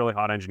solve this really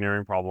hard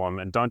engineering problem,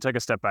 and don't take a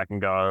step back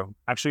and go,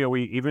 actually, are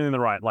we even in the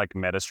right like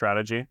meta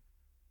strategy?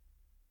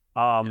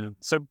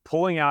 So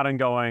pulling out and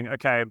going,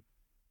 okay,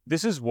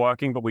 this is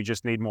working, but we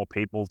just need more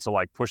people to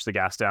like push the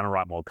gas down and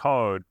write more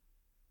code.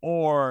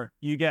 Or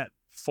you get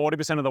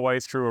 40% of the way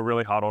through a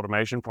really hard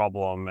automation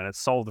problem and it's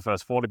solved the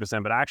first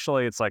 40%, but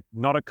actually it's like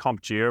not a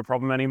comp geo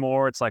problem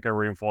anymore. It's like a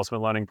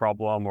reinforcement learning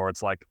problem, or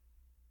it's like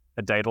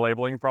a data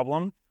labeling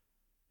problem.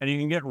 And you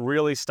can get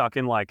really stuck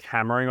in like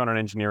hammering on an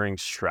engineering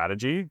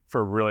strategy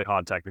for a really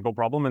hard technical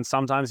problem. And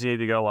sometimes you need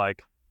to go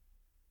like,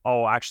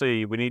 oh,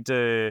 actually we need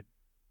to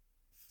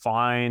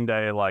find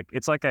a like,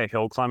 it's like a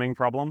hill climbing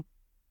problem.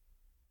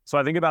 So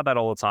I think about that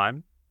all the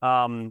time.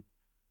 And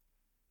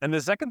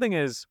the second thing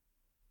is,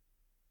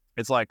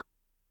 it's like,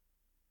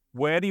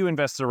 where do you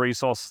invest the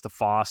resources the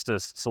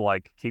fastest to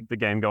like keep the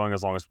game going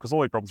as long as, because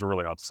all these problems are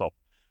really hard to solve.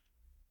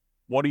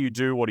 What do you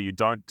do? What do you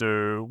don't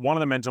do? One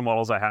of the mental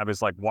models I have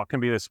is like, what can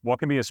be a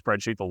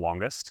spreadsheet the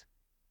longest?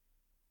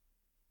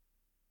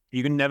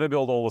 You can never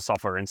build all the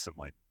software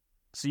instantly.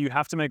 So you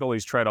have to make all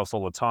these trade-offs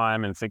all the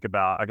time and think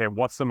about, okay,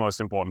 what's the most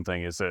important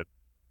thing? Is it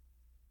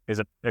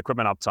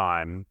equipment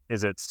uptime?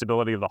 Is it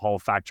stability of the whole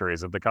factory?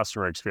 Is it the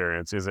customer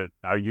experience? Is it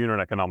our unit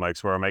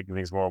economics where we're making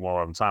things more and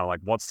more over time? Like,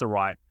 what's the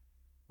right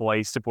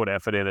place to put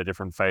effort in at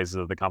different phases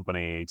of the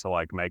company to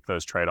like make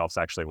those trade-offs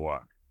actually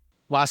work?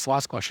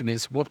 Last question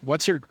is,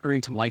 what's your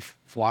current life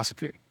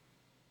philosophy?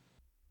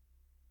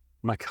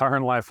 My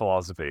current life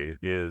philosophy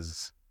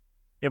is,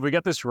 if we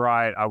get this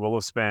right, I will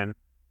have spent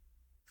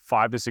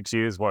 5 to 6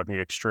 years working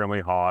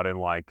extremely hard in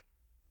like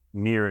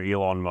near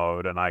Elon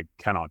mode, and I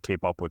cannot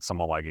keep up with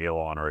someone like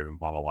Elon or even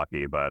Mama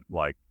Lucky, but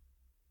like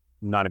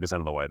 90%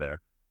 of the way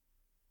there.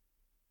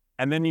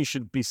 And then you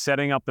should be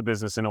setting up the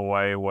business in a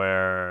way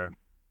where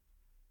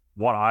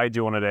what I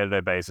do on a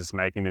day-to-day basis,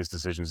 making these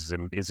decisions,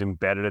 is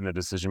embedded in the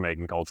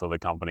decision-making culture of the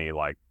company,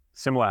 like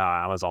similar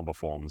how Amazon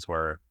performs,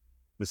 where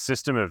the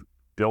system of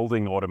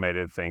building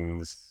automated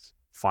things,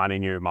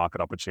 finding new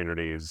market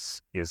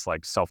opportunities is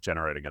like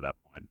self-generating at that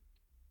point.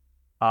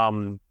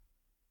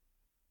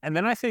 And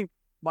then I think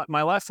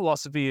my life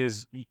philosophy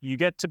is you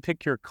get to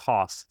pick your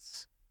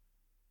costs.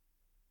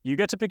 You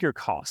get to pick your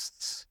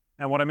costs.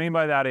 And what I mean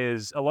by that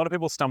is a lot of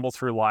people stumble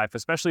through life,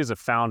 especially as a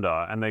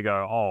founder, and they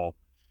go, oh,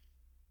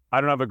 I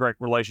don't have a great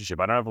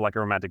relationship. I don't have like a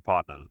romantic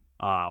partner.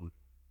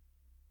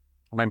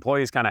 My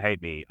employees kind of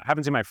hate me. I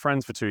haven't seen my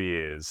friends for 2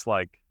 years.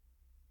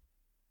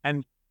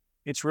 And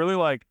it's really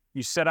like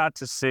you set out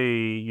to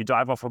sea, you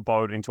dive off a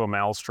boat into a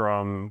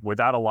maelstrom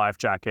without a life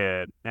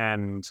jacket.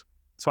 And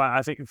so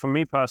I think for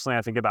me personally,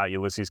 I think about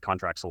Ulysses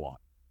contracts a lot,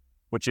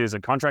 which is a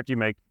contract you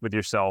make with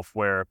yourself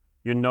where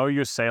you know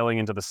you're sailing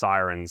into the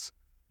sirens,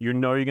 you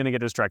know you're going to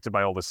get distracted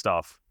by all this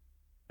stuff,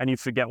 and you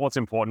forget what's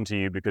important to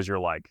you because you're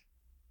like,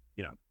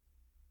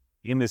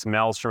 in this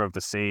maelstrom of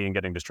the sea and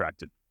getting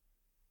distracted.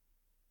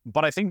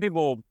 But I think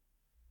people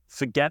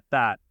forget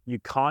that you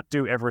can't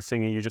do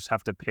everything and you just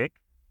have to pick.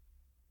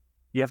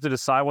 You have to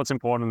decide what's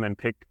important and then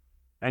pick,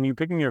 and you're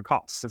picking your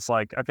costs. It's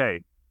like,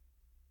 okay,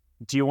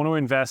 do you want to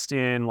invest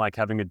in like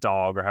having a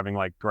dog or having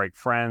like great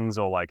friends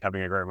or like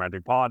having a great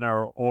romantic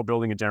partner or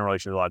building a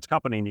generationally large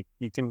company? And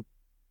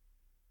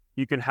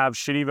you can have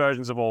shitty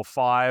versions of all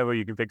five, or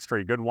you can pick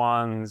 3 good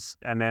ones,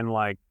 and then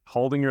like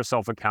holding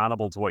yourself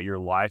accountable to what your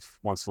life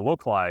wants to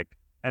look like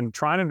and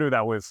trying to do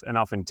that with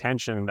enough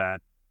intention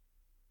that,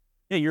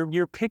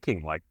 you're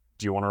picking, like,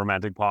 do you want a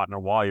romantic partner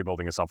while you're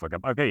building a software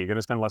company? Okay, you're going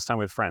to spend less time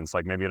with friends.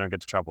 Like maybe you don't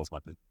get to travel as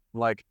much.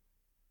 Like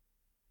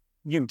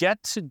you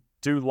get to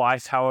do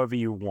life however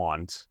you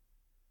want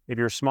if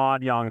you're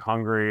smart, young,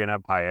 hungry, and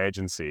have high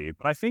agency.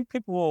 But I think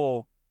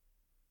people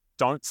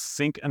don't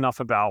think enough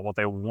about what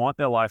they want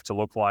their life to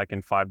look like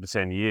in 5 to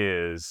 10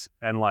 years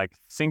and like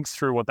think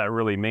through what that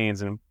really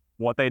means and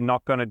what they're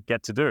not going to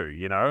get to do,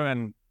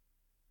 and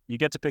you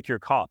get to pick your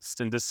cost.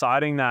 And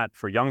deciding that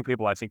for young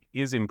people, I think,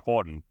 is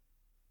important.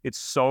 It's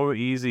so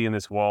easy in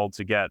this world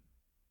to get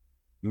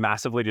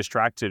massively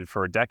distracted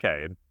for a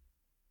decade.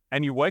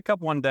 And you wake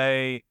up one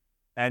day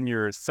and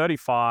you're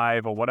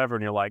 35 or whatever,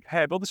 and you're like,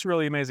 hey, I built this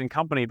really amazing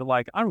company, but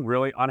like, I'm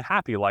really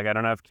unhappy. Like, I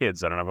don't have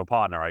kids. I don't have a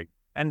partner.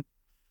 And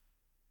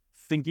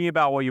thinking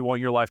about what you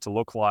want your life to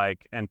look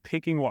like and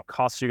picking what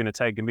costs you're going to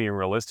take and being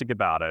realistic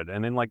about it.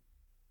 And then like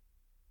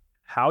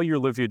how you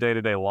live your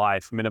day-to-day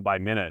life minute by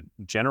minute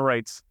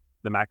generates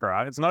the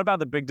macro. It's not about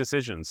the big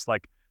decisions.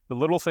 Like the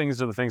little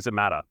things are the things that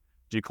matter.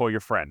 Do you call your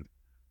friend?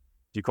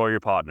 Do you call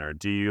your partner?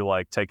 Do you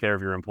like take care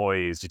of your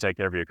employees? Do you take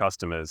care of your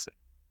customers?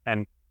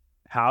 And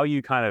how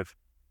you kind of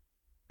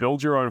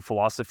build your own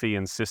philosophy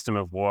and system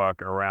of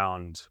work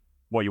around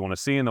what you want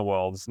to see in the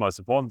world is the most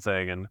important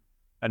thing. And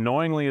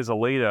annoyingly, as a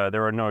leader,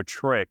 there are no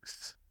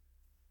tricks.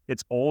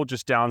 It's all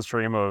just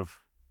downstream of,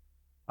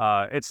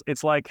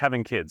 it's like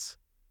having kids.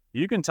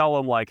 You can tell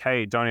them like,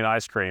 hey, don't eat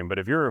ice cream. But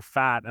if you're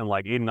fat and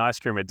like eating ice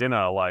cream at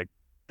dinner, like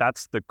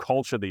that's the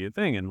culture that you're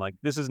thinking. And like,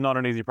 this is not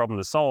an easy problem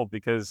to solve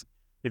because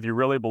if you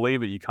really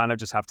believe it, you kind of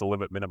just have to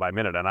live it minute by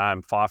minute. And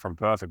I'm far from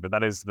perfect, but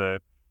that is the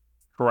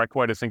correct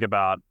way to think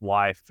about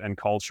life and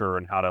culture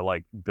and how to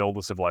like build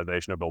a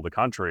civilization or build a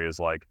country is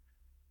like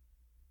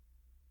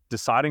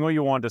deciding what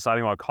you want,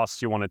 deciding what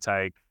costs you want to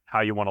take,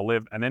 how you want to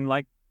live. And then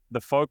like the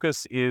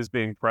focus is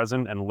being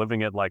present and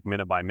living it like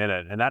minute by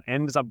minute. And that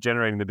ends up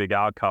generating the big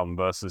outcome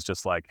versus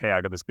just like, hey, I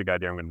got this big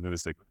idea, I'm going to do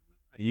this thing.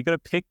 You got to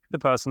pick the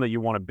person that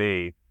you want to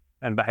be,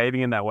 and behaving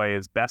in that way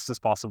as best as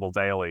possible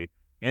daily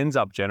ends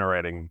up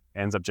generating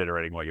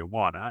what you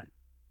want.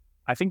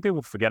 I think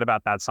people forget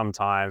about that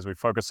sometimes. We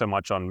focus so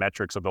much on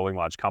metrics or building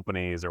large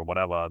companies or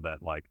whatever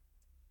that like,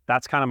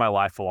 that's kind of my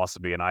life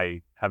philosophy. And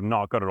I have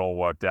not got it all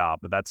worked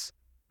out, but that's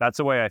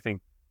the way I think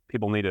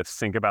people need to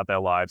think about their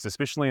lives,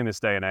 especially in this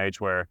day and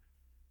age where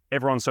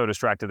everyone's so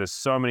distracted. There's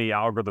so many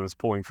algorithms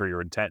pulling for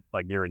your intent,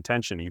 like your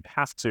intention. You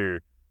have to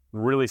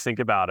really think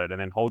about it and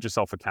then hold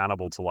yourself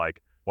accountable to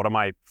like, what am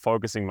I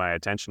focusing my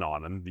attention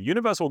on? And the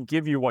universe will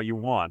give you what you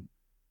want.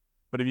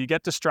 But if you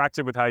get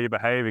distracted with how you're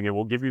behaving, it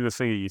will give you the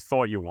thing that you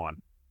thought you want.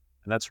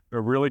 And that's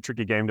a really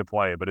tricky game to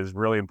play, but it's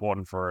really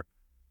important for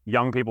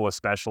young people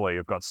especially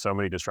who've got so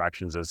many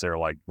distractions as they're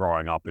like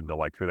growing up into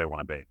like who they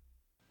want to be.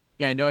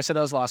 Yeah, I know I said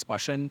that was the last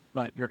question,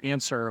 but your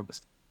answer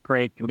was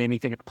great. It made me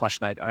think of a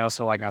question I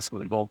also like asking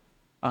people.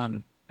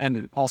 And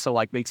it also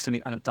like makes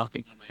me kind of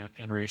dunking on my own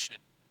generation,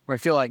 where I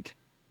feel like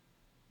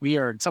we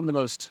are some of the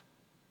most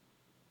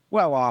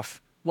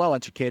well-off,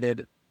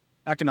 well-educated,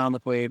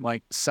 economically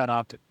like set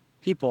up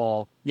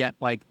people, yet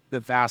like the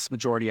vast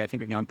majority, I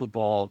think, of young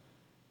people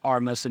are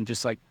mostly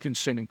just like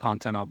consuming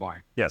content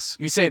online. Yes.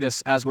 You say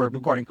this as we're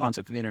recording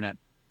content for the internet,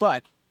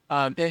 but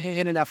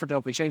in an effort to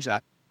hopefully change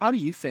that, how do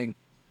you think,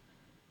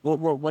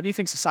 what do you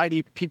think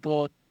society,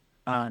 people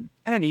kind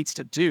of needs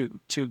to do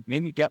to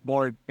maybe get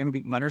more,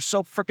 maybe men are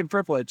so freaking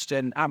privileged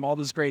and have all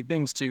these great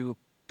things to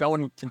go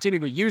and continue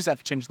to use that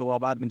to change the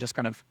world rather than just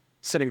kind of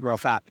sitting real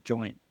fat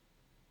joint?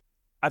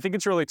 I think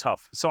it's really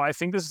tough. So I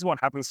think this is what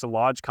happens to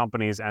large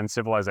companies and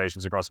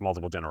civilizations across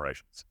multiple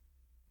generations.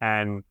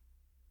 And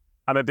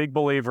I'm a big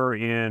believer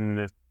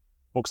in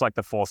books like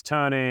The Fourth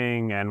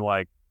Turning and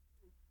like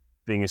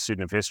being a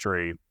student of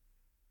history.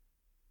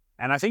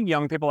 And I think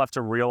young people have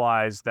to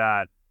realize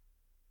that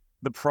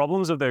the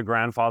problems of their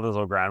grandfathers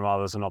or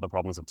grandmothers are not the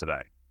problems of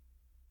today.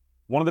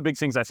 One of the big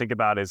things I think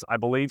about is I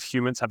believe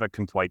humans have a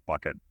complaint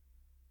bucket.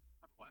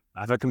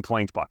 I have a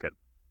complaint bucket.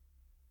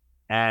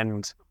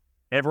 And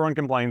everyone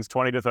complains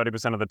 20 to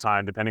 30% of the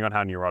time, depending on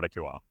how neurotic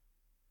you are.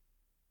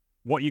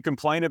 What you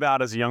complain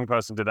about as a young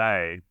person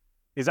today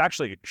is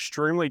actually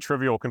extremely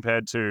trivial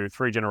compared to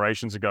 3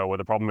 generations ago, where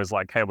the problem is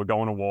like, hey, we're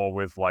going to war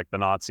with like the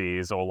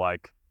Nazis, or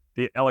like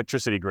the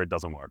electricity grid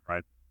doesn't work,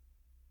 right?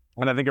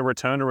 And I think a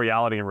return to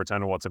reality and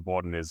return to what's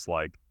important is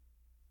like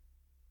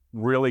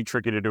really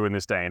tricky to do in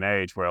this day and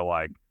age, where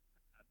like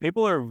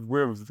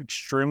we're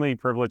extremely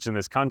privileged in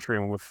this country,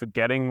 and we're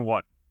forgetting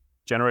what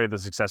generated the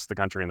success of the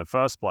country in the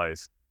first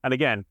place. And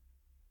again,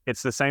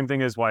 it's the same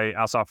thing as why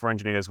our software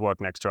engineers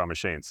work next to our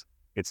machines.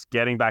 It's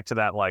getting back to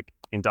that like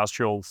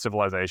industrial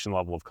civilization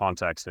level of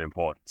context and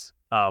importance.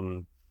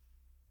 And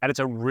it's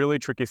a really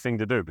tricky thing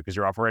to do because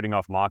you're operating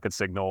off market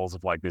signals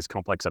of like these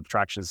complex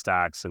abstraction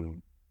stacks.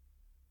 And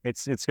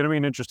it's going to be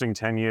an interesting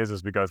 10 years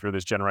as we go through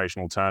this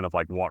generational turn of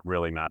like what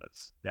really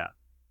matters.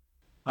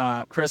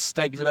 Yeah. Chris,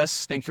 thank you for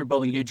this. Thanks for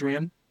building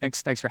Hadrian.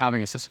 Thanks for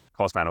having us. Of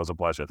course, man, it was a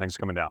pleasure. Thanks for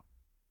coming down.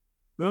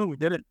 Boom, we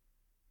did it.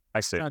 I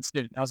see. That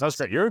was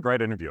great. You're a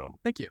great interviewer.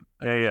 Thank you.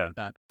 Yeah.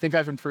 I think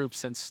I've improved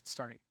since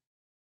starting.